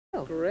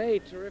Oh,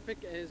 Great,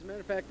 terrific. As a matter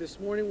of fact, this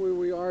morning where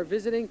we are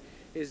visiting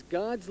is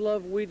God's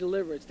Love We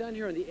Deliver. It's down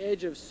here on the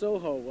edge of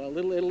Soho.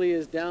 Little Italy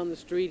is down the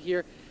street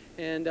here,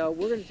 and we're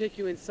going to take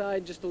you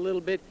inside just a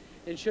little bit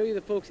and show you the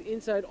folks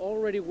inside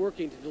already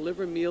working to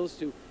deliver meals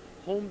to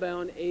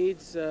homebound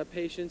AIDS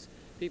patients,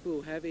 people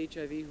who have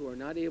HIV who are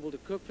not able to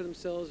cook for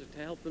themselves or to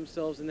help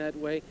themselves in that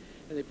way,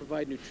 and they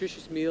provide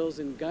nutritious meals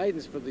and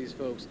guidance for these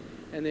folks.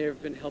 And they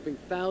have been helping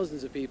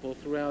thousands of people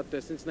throughout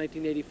since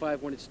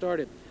 1985 when it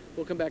started.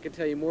 We'll come back and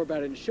tell you more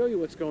about it and show you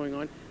what's going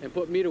on and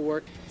put me to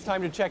work. It's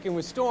time to check in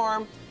with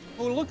Storm,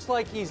 who looks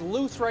like he's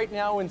loose right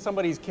now in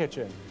somebody's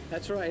kitchen.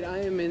 That's right. I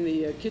am in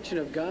the kitchen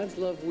of God's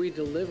Love We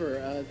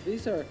Deliver.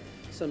 These are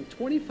some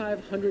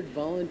 2,500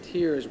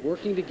 volunteers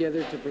working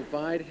together to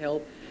provide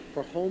help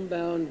for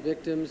homebound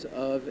victims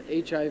of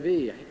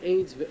HIV,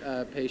 AIDS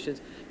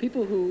patients,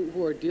 people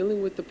who are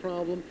dealing with the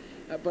problem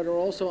but are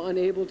also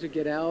unable to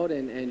get out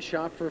and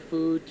shop for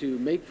food, to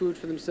make food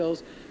for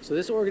themselves. So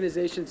this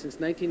organization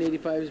since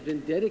 1985 has been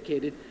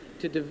dedicated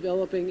to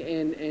developing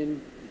and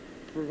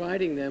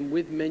providing them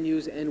with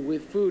menus and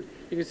with food.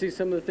 You can see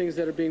some of the things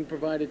that are being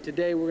provided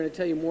today. We're going to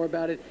tell you more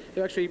about it.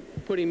 They're actually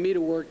putting me to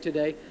work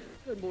today.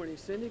 Good morning,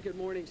 Cindy. Good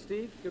morning,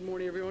 Steve. Good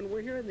morning, everyone.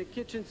 We're here in the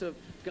kitchens of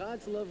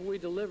God's Love We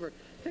Deliver.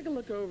 Take a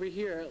look over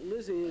here.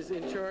 Lizzie is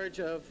in charge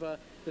of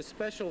the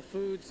special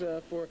foods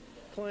for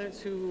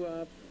clients who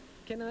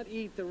cannot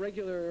eat the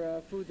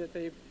regular food that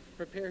they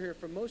prepare here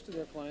for most of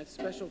their clients,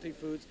 specialty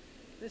foods.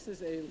 This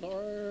is a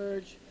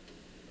large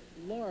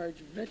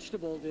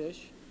vegetable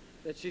dish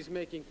that she's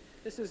making.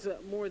 This is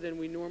more than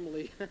we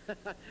normally,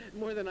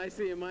 more than I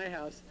see in my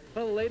house.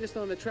 Well, the latest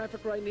on the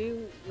traffic right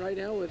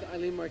now with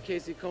Eileen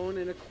Marchese-Cohen,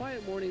 and a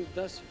quiet morning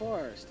thus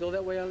far. Still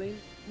that way, Eileen?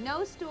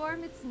 no,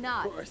 Storm, it's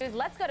not.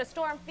 Let's go to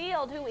Storm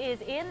Field, who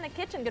is in the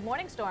kitchen. Good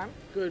morning, Storm.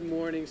 Good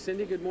morning,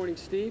 Cindy. Good morning,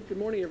 Steve. Good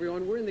morning,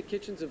 everyone. We're in the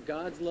kitchens of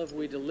God's Love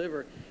We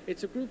Deliver.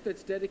 It's a group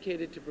that's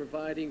dedicated to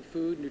providing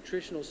food,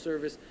 nutritional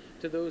service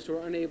to those who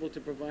are unable to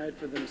provide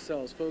for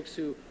themselves, folks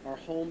who are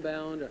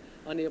homebound, or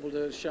unable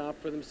to shop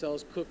for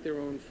themselves, cook their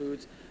own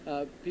foods.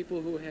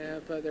 People who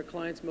have, their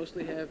clients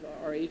mostly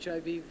are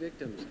HIV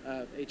victims,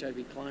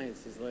 HIV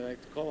clients, as they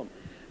like to call them.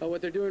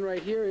 What they're doing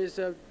right here is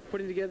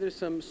putting together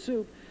some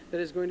soup that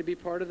is going to be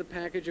part of the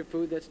package of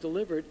food that's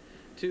delivered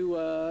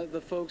to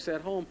the folks at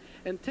home.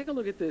 And take a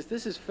look at this.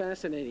 This is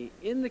fascinating.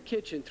 In the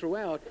kitchen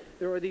throughout,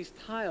 there are these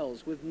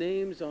tiles with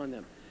names on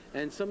them.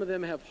 And some of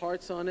them have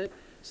hearts on it.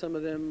 Some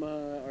of them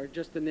are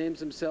just the names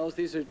themselves.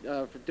 These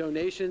are for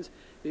donations.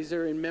 These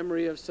are in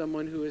memory of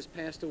someone who has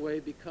passed away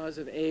because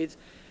of AIDS.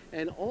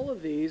 And all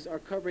of these are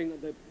covering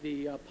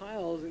the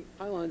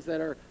pylons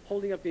that are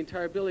holding up the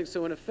entire building.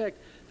 So in effect,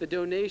 the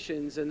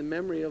donations and the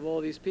memory of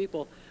all these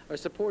people are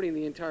supporting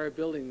the entire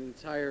building, the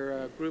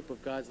entire group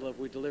of God's Love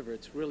We Deliver.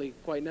 It's really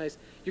quite nice.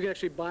 You can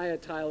actually buy a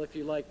tile if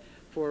you like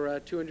for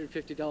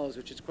 $250,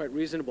 which is quite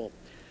reasonable.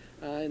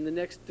 In the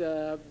next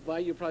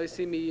bite, you'll probably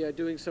see me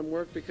doing some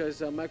work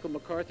because Michael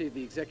McCarthy,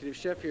 the executive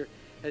chef here,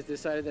 has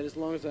decided that as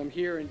long as I'm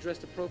here and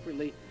dressed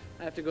appropriately,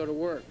 I have to go to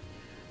work.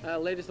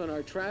 Latest on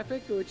our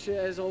traffic, which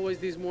as always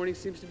these mornings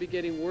seems to be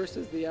getting worse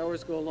as the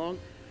hours go along.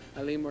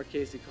 Eileen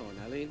Marchese-Cohen.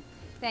 Eileen?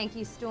 Thank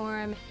you,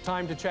 Storm.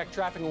 Time to check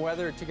traffic and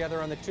weather together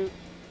on the two.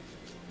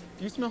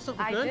 Do you smell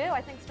something good? I do.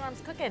 I think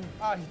Storm's cooking.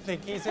 I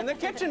think he's in the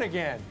kitchen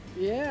again.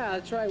 Yeah,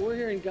 that's right. We're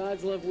here in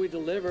God's Love We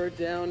Deliver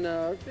down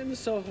in the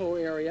Soho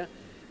area,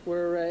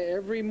 where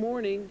every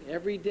morning,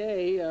 every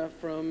day,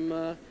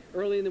 from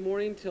early in the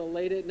morning till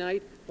late at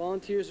night,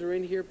 volunteers are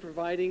in here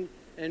providing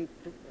and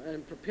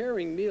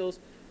preparing meals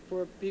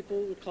for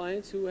people,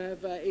 clients who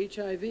have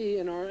HIV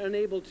and are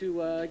unable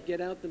to get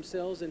out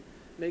themselves and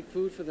make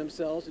food for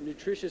themselves and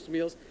nutritious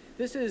meals.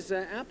 This is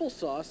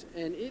applesauce,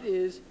 and it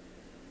is,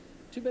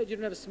 too bad you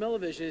don't have a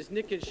smell-o-vision, as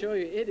Nick can show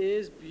you. It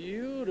is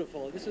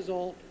beautiful. This is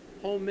all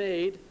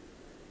homemade.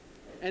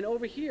 And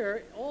over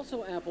here,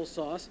 also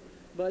applesauce,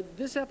 but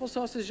this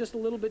applesauce is just a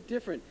little bit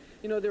different.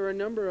 You know, there are a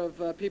number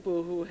of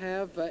people who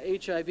have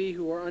HIV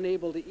who are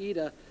unable to eat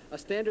a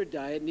standard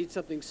diet, need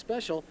something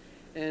special.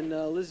 And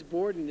Liz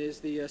Borden is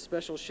the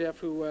special chef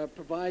who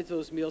provides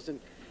those meals and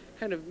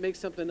kind of makes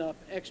something up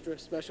extra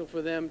special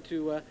for them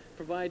to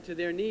provide to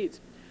their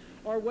needs.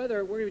 Our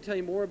weather, we're going to tell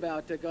you more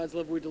about God's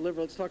Love We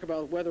Deliver. Let's talk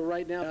about weather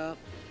right now.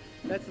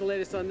 That's the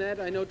latest on that.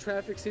 I know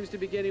traffic seems to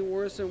be getting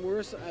worse and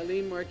worse.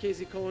 Eileen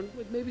Marchese-Cohen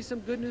with maybe some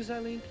good news,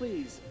 Eileen,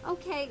 please.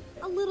 Okay,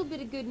 a little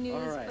bit of good news.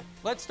 All right.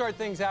 Let's start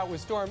things out with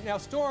Storm. Now,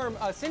 Storm,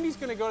 Cindy's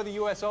going to go to the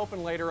U.S.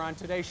 Open later on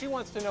today. She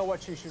wants to know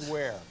what she should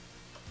wear.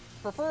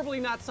 Preferably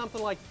not something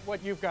like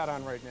what you've got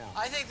on right now.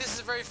 I think this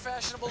is a very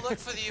fashionable look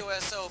for the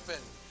U.S. Open.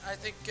 I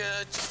think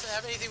just to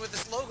have anything with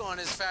this logo on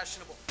is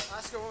fashionable.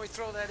 Oscar, when we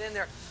throw that in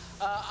there.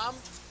 I'm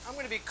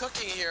going to be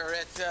cooking here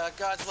at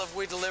God's Love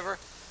We Deliver.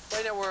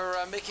 Right now we're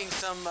making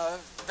some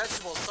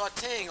vegetables,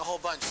 sauteing a whole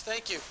bunch.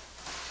 Thank you.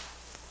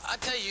 I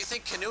tell you, you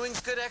think canoeing's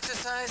good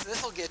exercise?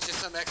 This will get you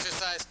some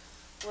exercise.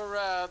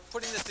 We're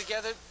putting this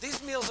together.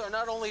 These meals are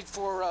not only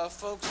for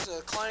folks,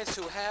 clients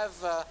who have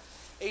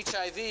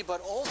HIV,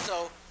 but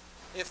also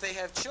If they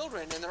have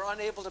children and they're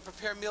unable to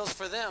prepare meals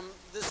for them,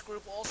 this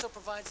group also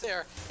provides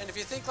there. And if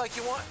you think like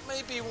you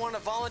maybe want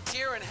to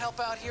volunteer and help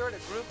out here at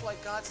a group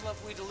like God's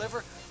Love We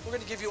Deliver, we're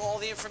going to give you all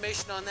the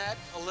information on that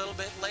a little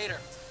bit later.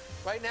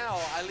 Right now,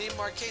 Eileen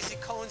Marchese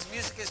Cohen's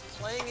music is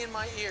playing in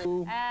my ear.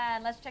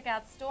 And let's check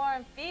out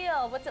Storm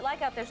Field. What's it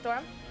like out there,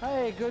 Storm?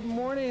 Hey, good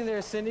morning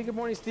there, Cindy. Good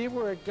morning, Steve.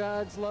 We're at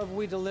God's Love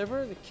We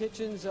Deliver. The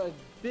kitchen's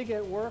big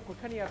at work. We're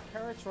cutting up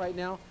carrots right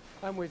now.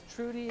 I'm with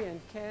Trudy and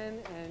Ken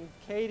and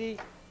Katie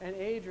and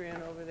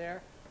Adrian over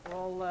there. We're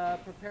all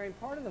preparing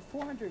part of the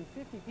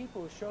 450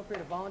 people who show up here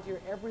to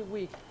volunteer every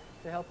week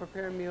to help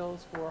prepare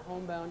meals for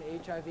homebound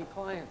HIV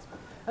clients.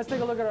 Let's take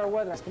a look at our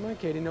weather. Come on,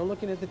 Katie, no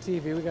looking at the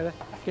TV. We gotta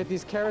get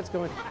these carrots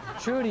going.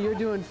 Trudy, you're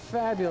doing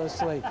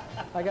fabulously.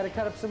 I gotta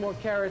cut up some more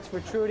carrots for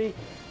Trudy.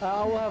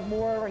 We'll have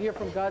more here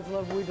from God's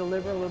Love We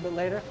Deliver a little bit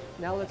later.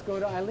 Now let's go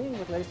to Eileen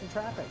with latest in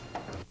traffic.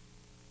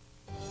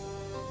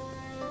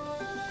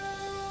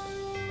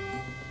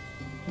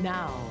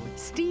 Now,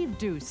 Steve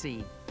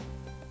Ducey,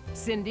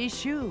 Cindy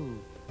Shue,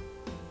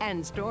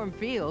 and Storm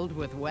Field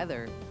with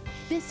weather.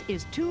 This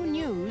is 2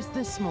 News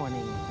this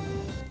morning.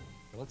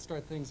 Let's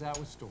start things out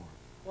with Storm.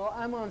 Well,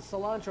 I'm on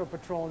cilantro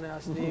patrol now,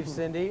 Steve,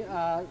 Cindy,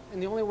 and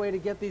the only way to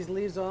get these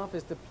leaves off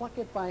is to pluck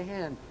it by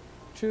hand.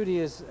 Trudy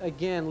is,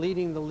 again,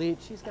 leading the lead.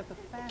 She's got the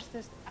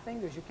fastest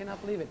fingers. You cannot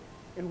believe it.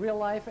 In real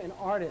life, an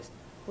artist.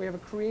 We have a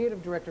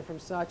creative director from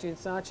Saatchi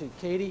 & Saatchi,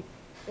 Katie.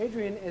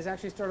 Adrian has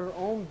actually started her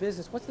own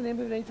business. What's the name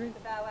of it, Adrian? The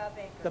Bow Wow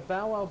Bakery. The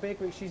Bow Wow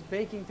Bakery. She's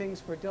baking things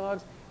for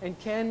dogs. And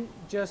Ken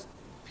just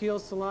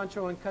peels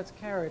cilantro and cuts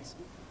carrots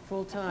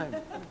full time.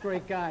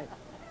 Great guy.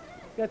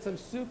 Got some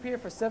soup here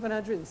for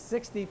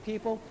 760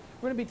 people.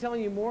 We're going to be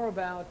telling you more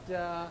about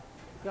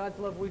God's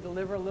Love We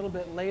Deliver a little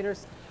bit later.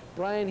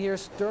 Brian here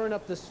stirring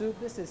up the soup.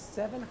 This is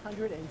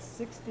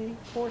 760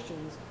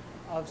 portions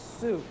of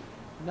soup.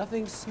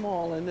 Nothing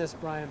small in this,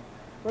 Brian.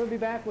 We're going to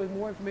be back with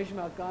more information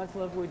about God's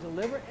Love We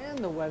Deliver and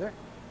the weather.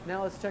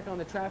 Now let's check on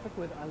the traffic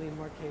with Eileen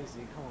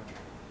Marchese Cohen.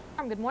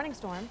 Good morning,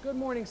 Storm. Good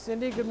morning,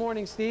 Cindy. Good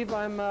morning, Steve.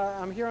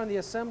 I'm here on the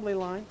assembly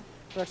line.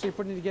 We're actually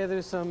putting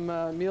together some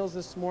meals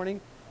this morning.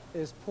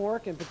 There's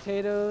pork and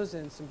potatoes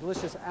and some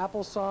delicious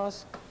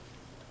applesauce.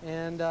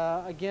 And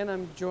again,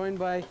 I'm joined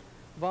by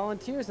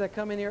volunteers that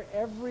come in here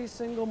every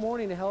single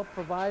morning to help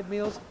provide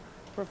meals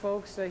for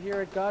folks here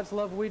at God's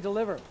Love We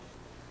Deliver.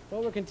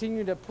 Well, we're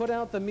continuing to put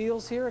out the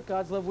meals here at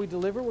God's Love We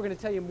Deliver. We're going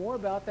to tell you more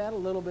about that a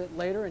little bit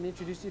later and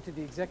introduce you to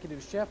the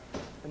executive chef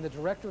and the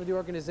director of the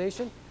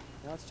organization.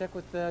 Now let's check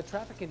with the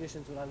traffic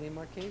conditions with Eileen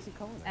Marchese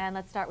Cohen. And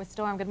let's start with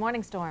Storm. Good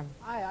morning, Storm.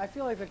 Hi, I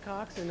feel like the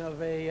coxswain of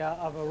a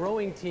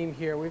rowing team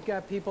here. We've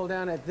got people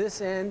down at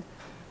this end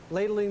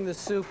ladling the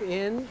soup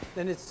in,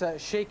 then it's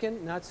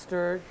shaken, not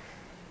stirred,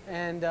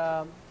 and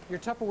your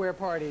Tupperware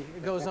party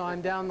goes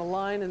on down the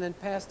line and then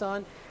passed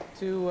on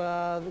to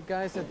the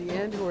guys at the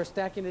end who are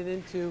stacking it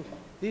into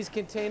these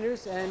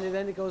containers, and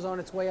then it goes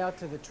on its way out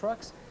to the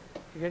trucks,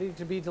 ready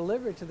to be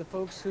delivered to the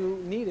folks who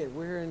need it.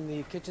 We're in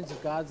the kitchens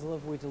of God's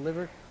Love We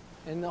Deliver,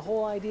 and the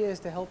whole idea is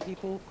to help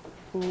people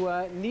who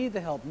need the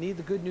help, need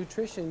the good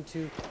nutrition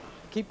to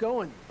keep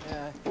going.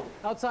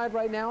 Outside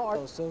right now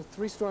are so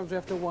 3 storms we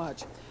have to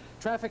watch.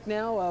 Traffic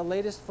now,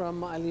 latest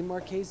from Eileen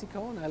Marchese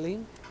Cohen.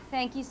 Eileen?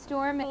 Thank you,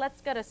 Storm.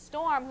 Let's go to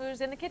Storm, who's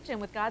in the kitchen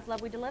with God's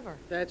Love We Deliver.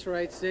 That's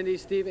right, Cindy,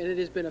 Steve, and it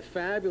has been a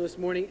fabulous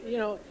morning. You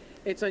know,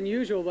 it's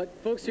unusual, but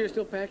folks here are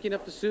still packing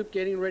up the soup,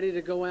 getting ready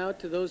to go out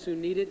to those who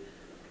need it.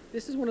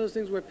 This is one of those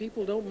things where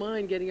people don't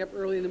mind getting up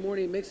early in the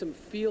morning. It makes them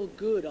feel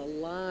good,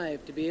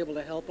 alive, to be able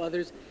to help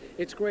others.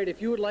 It's great. If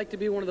you would like to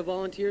be one of the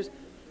volunteers,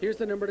 here's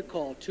the number to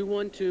call,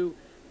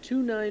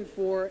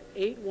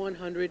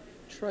 212-294-8100.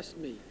 Trust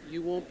me,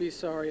 you won't be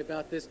sorry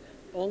about this.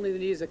 Only the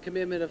need is a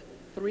commitment of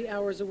 3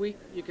 hours a week.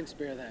 You can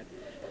spare that.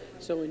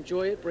 So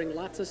enjoy it. Bring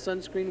lots of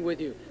sunscreen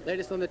with you.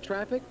 Latest on the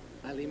traffic,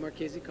 Eileen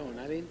Marchese Cohen.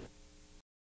 Eileen?